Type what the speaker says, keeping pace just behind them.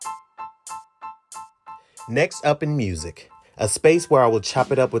Next up in music, a space where I will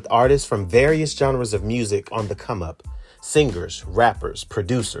chop it up with artists from various genres of music on the come up. Singers, rappers,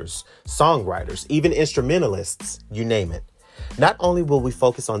 producers, songwriters, even instrumentalists, you name it. Not only will we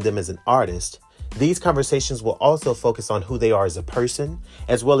focus on them as an artist, these conversations will also focus on who they are as a person,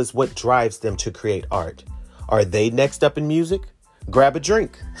 as well as what drives them to create art. Are they next up in music? Grab a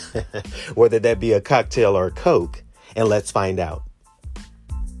drink, whether that be a cocktail or a Coke, and let's find out.